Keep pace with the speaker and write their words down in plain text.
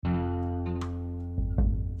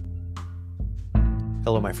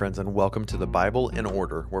Hello, my friends, and welcome to the Bible in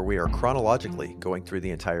Order, where we are chronologically going through the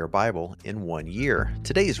entire Bible in 1 year.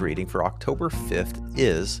 Today's reading for October 5th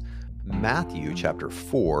is Matthew chapter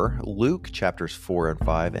 4, Luke chapters 4 and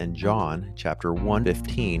 5, and John chapter 1,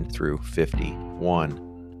 15 through 51.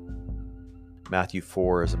 Matthew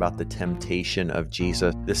 4 is about the temptation of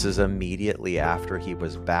Jesus. This is immediately after he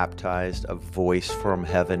was baptized. A voice from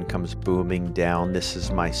heaven comes booming down. This is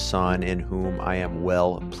my son in whom I am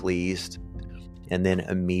well pleased. And then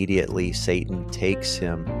immediately Satan takes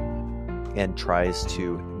him and tries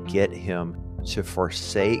to get him to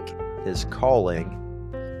forsake his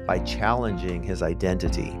calling by challenging his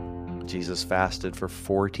identity. Jesus fasted for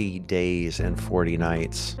 40 days and 40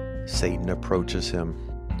 nights. Satan approaches him.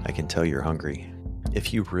 I can tell you're hungry.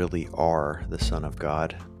 If you really are the Son of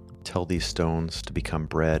God, tell these stones to become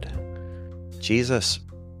bread. Jesus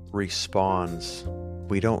responds,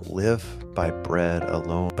 we don't live by bread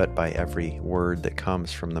alone, but by every word that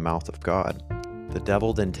comes from the mouth of God. The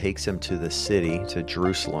devil then takes him to the city, to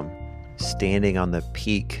Jerusalem, standing on the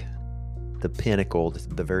peak, the pinnacle,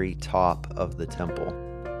 the very top of the temple.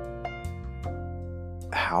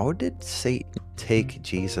 How did Satan take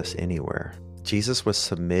Jesus anywhere? Jesus was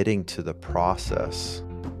submitting to the process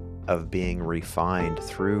of being refined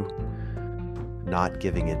through not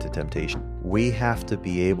giving into temptation. We have to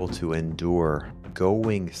be able to endure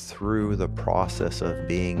going through the process of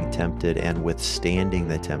being tempted and withstanding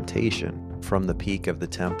the temptation. From the peak of the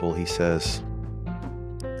temple, he says,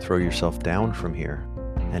 throw yourself down from here.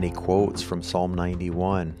 And he quotes from Psalm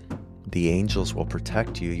 91, the angels will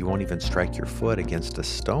protect you. You won't even strike your foot against a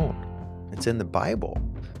stone. It's in the Bible.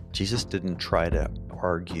 Jesus didn't try to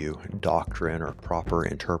argue doctrine or proper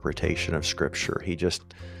interpretation of Scripture. He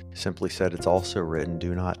just simply said, it's also written,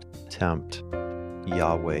 do not tempt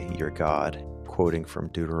Yahweh your God, quoting from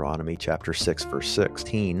Deuteronomy chapter 6, verse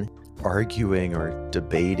 16. Arguing or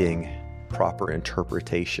debating proper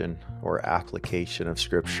interpretation or application of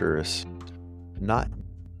Scripture is not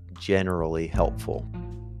generally helpful,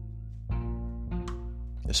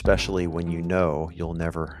 especially when you know you'll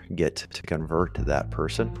never get to convert that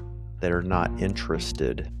person. They're not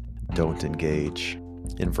interested. Don't engage.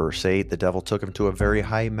 In verse 8, the devil took him to a very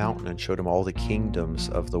high mountain and showed him all the kingdoms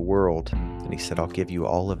of the world. And he said, I'll give you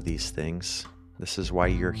all of these things. This is why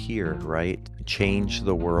you're here, right? Change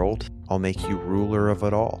the world. I'll make you ruler of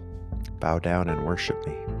it all. Bow down and worship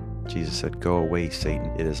me. Jesus said, go away, Satan.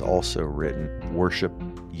 It is also written, worship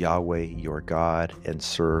Yahweh your God and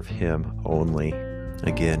serve him only.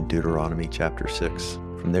 Again, Deuteronomy chapter 6.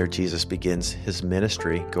 From there, Jesus begins his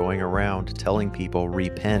ministry, going around telling people,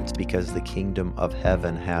 repent because the kingdom of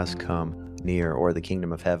heaven has come near, or the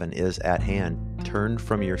kingdom of heaven is at hand. Turn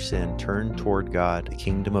from your sin, turn toward God. The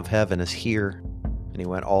kingdom of heaven is here. And he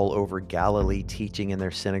went all over Galilee, teaching in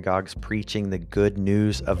their synagogues, preaching the good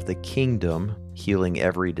news of the kingdom, healing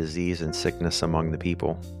every disease and sickness among the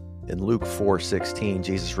people. In Luke 4:16,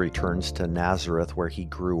 Jesus returns to Nazareth where he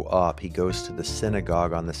grew up. He goes to the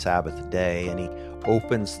synagogue on the Sabbath day and he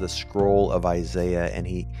opens the scroll of Isaiah and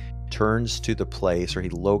he turns to the place, or he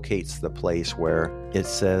locates the place where it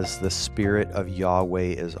says, the Spirit of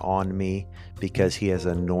Yahweh is on me because he has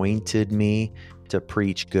anointed me to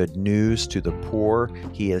preach good news to the poor.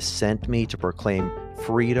 He has sent me to proclaim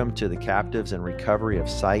freedom to the captives and recovery of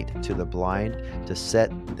sight to the blind, to set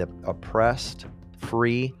the oppressed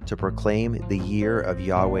free, to proclaim the year of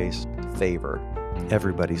Yahweh's favor.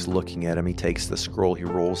 Everybody's looking at him. He takes the scroll, he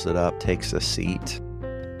rolls it up, takes a seat.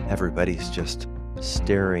 Everybody's just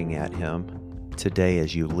staring at him. Today,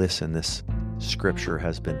 as you listen, this scripture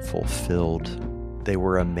has been fulfilled. They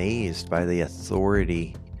were amazed by the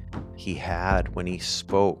authority he had when he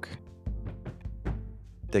spoke.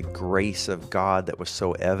 The grace of God that was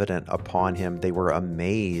so evident upon him. They were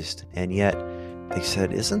amazed, and yet they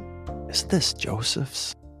said, Isn't this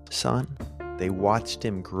Joseph's son? They watched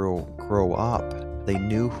him grow up. They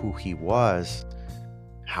knew who he was.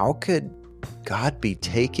 How could God be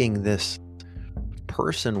taking this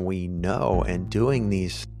person we know and doing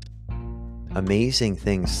these amazing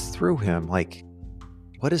things through him? Like,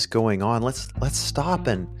 what is going on? Let's stop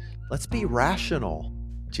and let's be rational.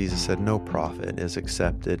 Jesus said no prophet is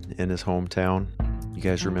accepted in his hometown. You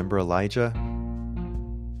guys remember Elijah?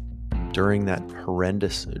 During that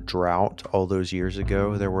horrendous drought all those years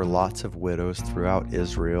ago, there were lots of widows throughout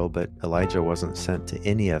Israel, but Elijah wasn't sent to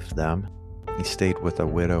any of them. He stayed with a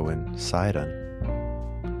widow in Sidon.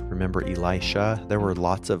 Remember Elisha? There were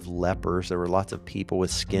lots of lepers. There were lots of people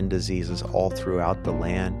with skin diseases all throughout the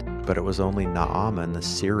land, but it was only Naaman, the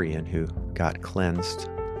Syrian, who got cleansed.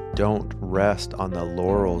 Don't rest on the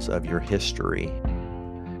laurels of your history.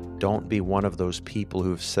 Don't be one of those people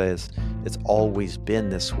who says, It's always been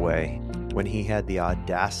this way. When he had the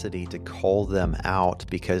audacity to call them out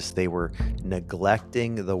because they were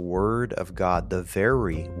neglecting the word of God, the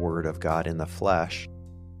very word of God in the flesh,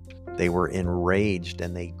 they were enraged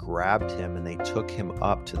and they grabbed him and they took him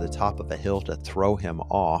up to the top of a hill to throw him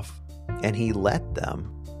off. And he let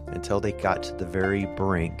them until they got to the very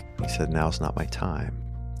brink. He said, "Now's not my time."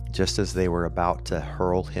 Just as they were about to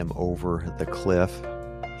hurl him over the cliff,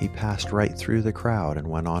 he passed right through the crowd and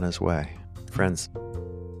went on his way. Friends,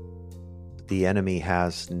 the enemy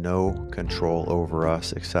has no control over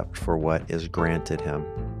us except for what is granted him.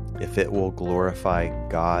 If it will glorify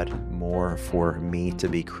God more for me to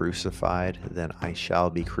be crucified, then I shall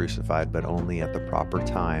be crucified, but only at the proper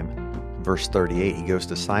time. Verse 38, he goes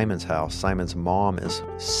to Simon's house. Simon's mom is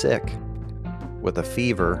sick with a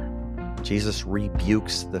fever. Jesus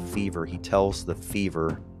rebukes the fever. He tells the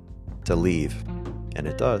fever to leave, and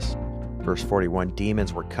it does. Verse 41,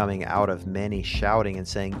 demons were coming out of many, shouting and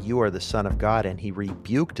saying, "You are the Son of God." And he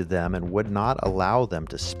rebuked them and would not allow them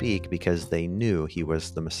to speak because they knew he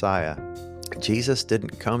was the Messiah. Jesus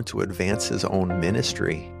didn't come to advance his own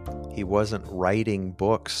ministry. He wasn't writing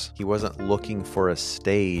books. He wasn't looking for a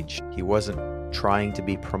stage. He wasn't trying to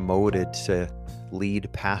be promoted to lead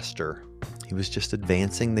pastor. He was just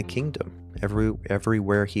advancing the kingdom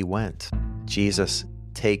everywhere he went. Jesus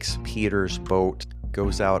takes Peter's boat,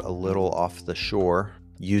 goes out a little off the shore,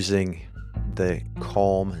 using the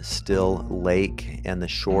calm, still lake and the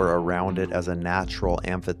shore around it as a natural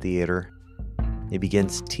amphitheater. He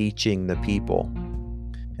begins teaching the people.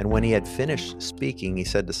 And when he had finished speaking, he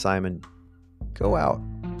said to Simon, "Go out,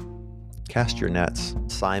 cast your nets."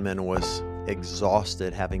 Simon was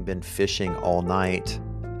exhausted, having been fishing all night.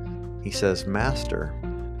 He says, "Master,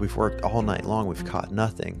 we've worked all night long. We've caught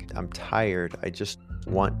nothing. I'm tired. I just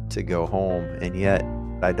want to go home, and yet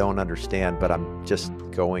I don't understand, but I'm just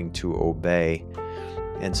going to obey."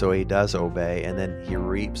 And so he does obey, and then he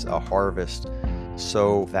reaps a harvest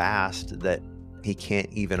so vast that he can't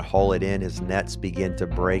even haul it in. His nets begin to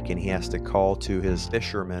break, and he has to call to his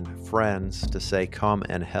fishermen friends to say, "Come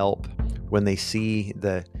and help." When they see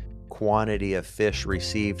the quantity of fish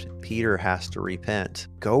received, Peter has to repent.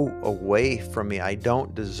 "Go away from me. I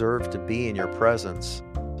don't deserve to be in your presence."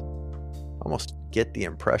 Almost get the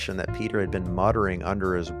impression that Peter had been muttering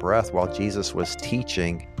under his breath while Jesus was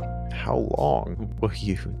teaching. "How long will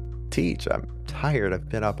you teach? I'm tired. I've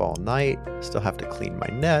been up all night. Still have to clean my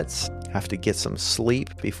nets. Have to get some sleep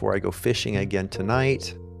before I go fishing again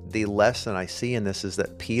tonight." The lesson I see in this is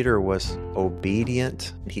that Peter was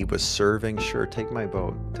obedient. He was serving. "Sure, take my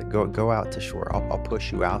boat. Go out to shore. I'll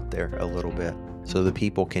push you out there a little bit so the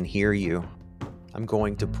people can hear you. I'm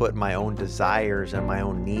going to put my own desires and my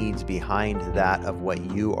own needs behind that of what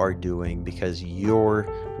you are doing because your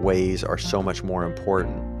ways are so much more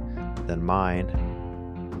important than mine."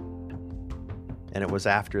 And it was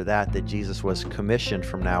after that that Jesus was commissioned,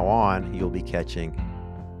 "From now on, you'll be catching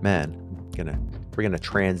men. We're going to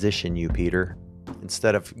transition you, Peter.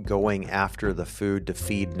 Instead of going after the food to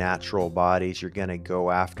feed natural bodies, you're going to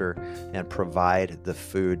go after and provide the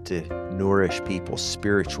food to nourish people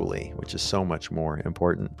spiritually, which is so much more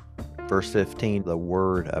important." Verse 15, the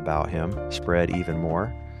word about him spread even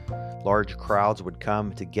more. Large crowds would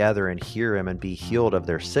come together and hear him and be healed of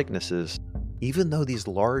their sicknesses. Even though these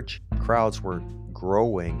large crowds were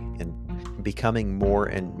growing and becoming more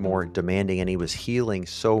and more demanding, and he was healing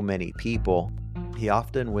so many people, he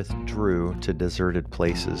often withdrew to deserted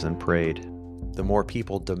places and prayed. The more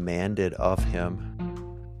people demanded of him,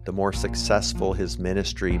 the more successful his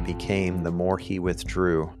ministry became, the more he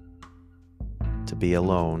withdrew to be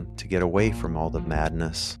alone, to get away from all the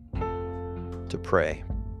madness, to pray.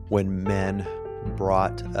 When men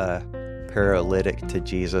brought a paralytic to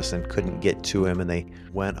Jesus and couldn't get to him, and they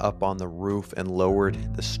went up on the roof and lowered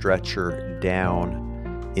the stretcher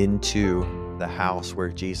down into the house where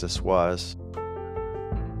Jesus was,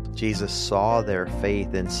 Jesus saw their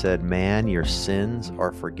faith and said, "Man, your sins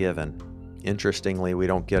are forgiven." Interestingly, we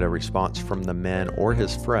don't get a response from the men or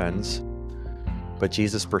his friends, but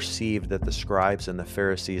Jesus perceived that the scribes and the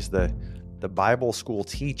Pharisees, the Bible school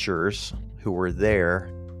teachers who were there,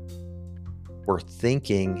 were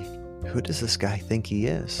thinking, "Who does this guy think he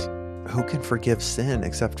is? Who can forgive sin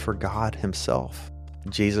except for God himself?"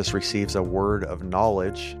 Jesus receives a word of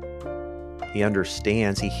knowledge. He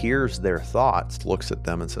understands, he hears their thoughts, looks at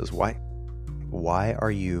them and says, Why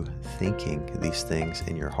are you thinking these things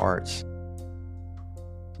in your hearts?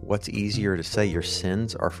 What's easier to say, your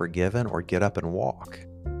sins are forgiven, or get up and walk?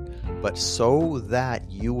 But so that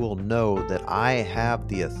you will know that I have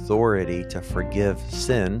the authority to forgive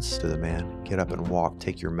sins, to the man, get up and walk,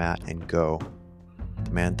 take your mat and go.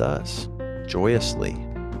 The man does, joyously,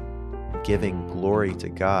 giving glory to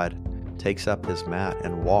God, takes up his mat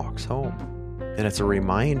and walks home. And it's a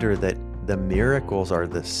reminder that the miracles are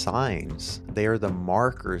the signs. They are the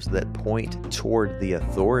markers that point toward the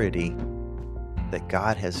authority that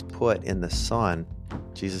God has put in the Son.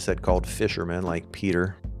 Jesus had called fishermen like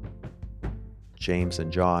Peter, James,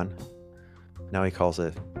 and John. Now he calls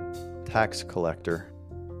a tax collector.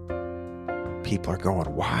 People are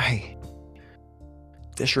going, why?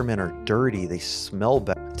 Fishermen are dirty. They smell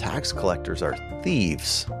bad. Tax collectors are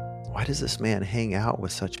thieves. Why does this man hang out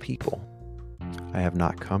with such people? I have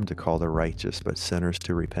not come to call the righteous, but sinners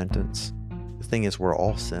to repentance. The thing is, we're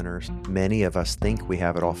all sinners. Many of us think we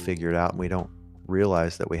have it all figured out, and we don't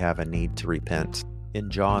realize that we have a need to repent. In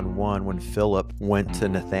John 1, when Philip went to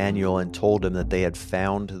Nathanael and told him that they had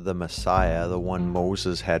found the Messiah, the one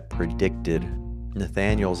Moses had predicted,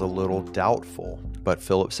 Nathanael's a little doubtful, but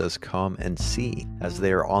Philip says, come and see. As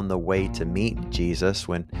they are on the way to meet Jesus,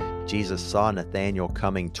 when Jesus saw Nathanael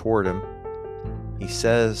coming toward him, he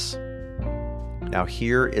says, now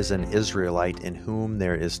here is an Israelite in whom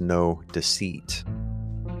there is no deceit.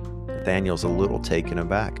 Nathanael's a little taken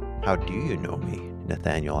aback. How do you know me?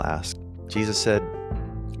 Nathanael asked. Jesus said,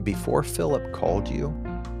 before Philip called you,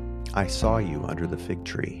 I saw you under the fig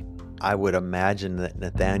tree. I would imagine that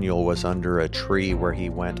Nathanael was under a tree where he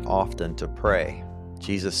went often to pray.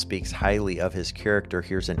 Jesus speaks highly of his character.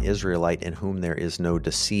 Here's an Israelite in whom there is no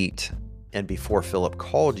deceit. And before Philip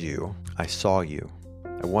called you, I saw you.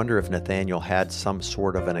 I wonder if Nathanael had some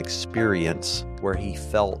sort of an experience where he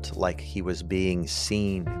felt like he was being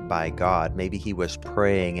seen by God. Maybe he was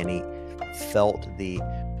praying and he felt the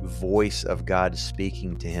voice of God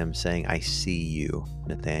speaking to him saying, I see you,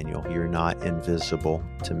 Nathanael. You're not invisible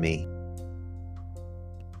to me.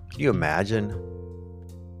 Can you imagine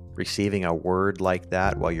receiving a word like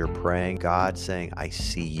that while you're praying? God saying, I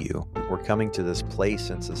see you. We're coming to this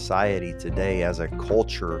place in society today as a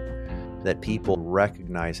culture that people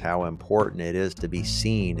recognize how important it is to be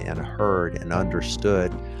seen and heard and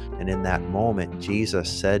understood. And in that moment,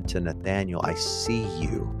 Jesus said to Nathanael, I see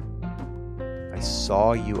you. I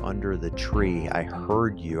saw you under the tree. I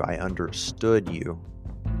heard you. I understood you.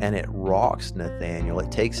 And it rocks Nathanael.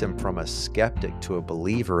 It takes him from a skeptic to a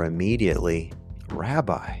believer immediately.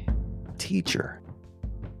 Rabbi, teacher,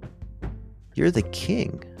 you're the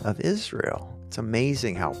king of Israel. It's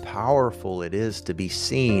amazing how powerful it is to be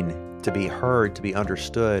seen, to be heard, to be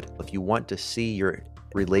understood. If you want to see your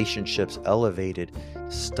relationships elevated,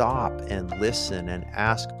 stop and listen and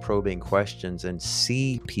ask probing questions and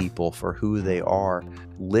see people for who they are.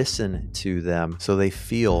 Listen to them so they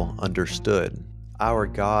feel understood. Our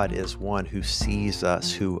God is one who sees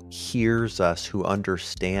us, who hears us, who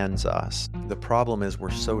understands us. The problem is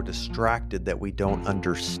we're so distracted that we don't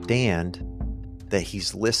understand that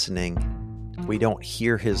He's listening. We don't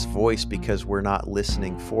hear His voice because we're not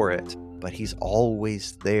listening for it. But He's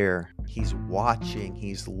always there. He's watching,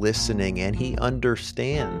 He's listening, and He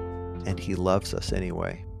understands. And He loves us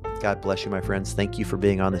anyway. God bless you, my friends. Thank you for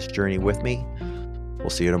being on this journey with me.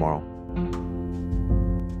 We'll see you tomorrow.